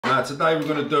Now today we're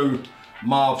going to do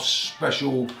Marv's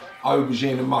special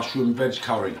aubergine and mushroom veg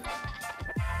curry.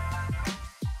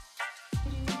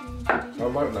 Oh,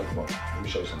 wait, no, come on. Let me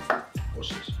show you something. What's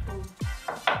this?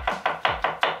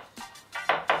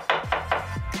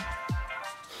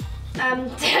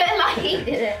 Do it like he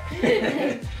did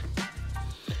it.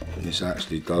 And this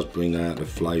actually does bring out the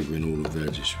flavour in all the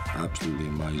veg. It's absolutely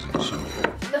amazing. So.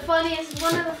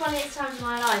 One of the funniest times in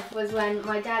my life was when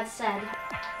my dad said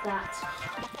that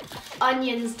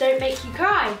onions don't make you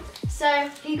cry. So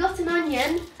he got an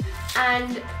onion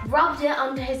and rubbed it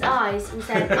under his eyes and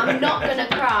said, "I'm not gonna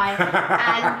cry,"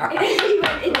 and he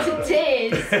went into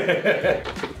tears.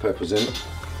 Peppers in.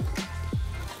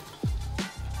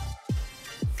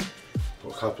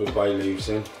 Put a couple of bay leaves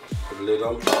in. Put the lid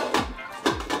on.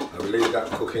 I'll leave that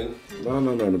cooking. No,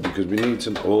 because we need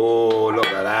some. Oh, look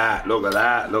at that! Look at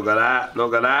that! Look at that!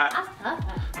 Look at that! That's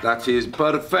perfect. That is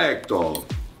perfecto.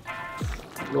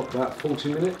 Look, about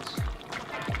 40 minutes.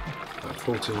 About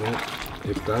 40 minutes,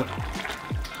 if that.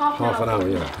 Half an hour,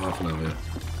 yeah.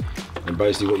 And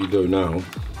basically what you do now,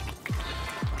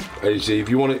 as you see, if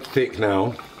you want it thick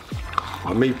now,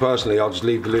 me personally, I'll just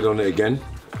leave the lid on it again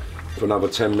for another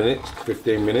 10 minutes,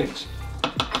 15 minutes.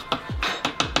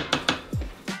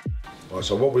 Right,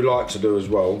 so what we like to do as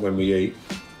well when we eat,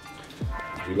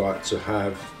 we like to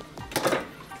have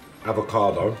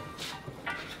avocado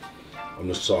on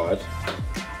the side.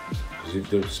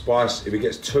 Because if it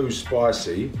gets too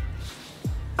spicy,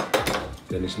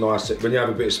 then it's nice that when you have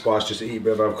a bit of spice, just eat a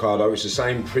bit of avocado. It's the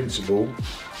same principle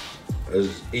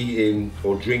as eating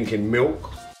or drinking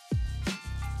milk.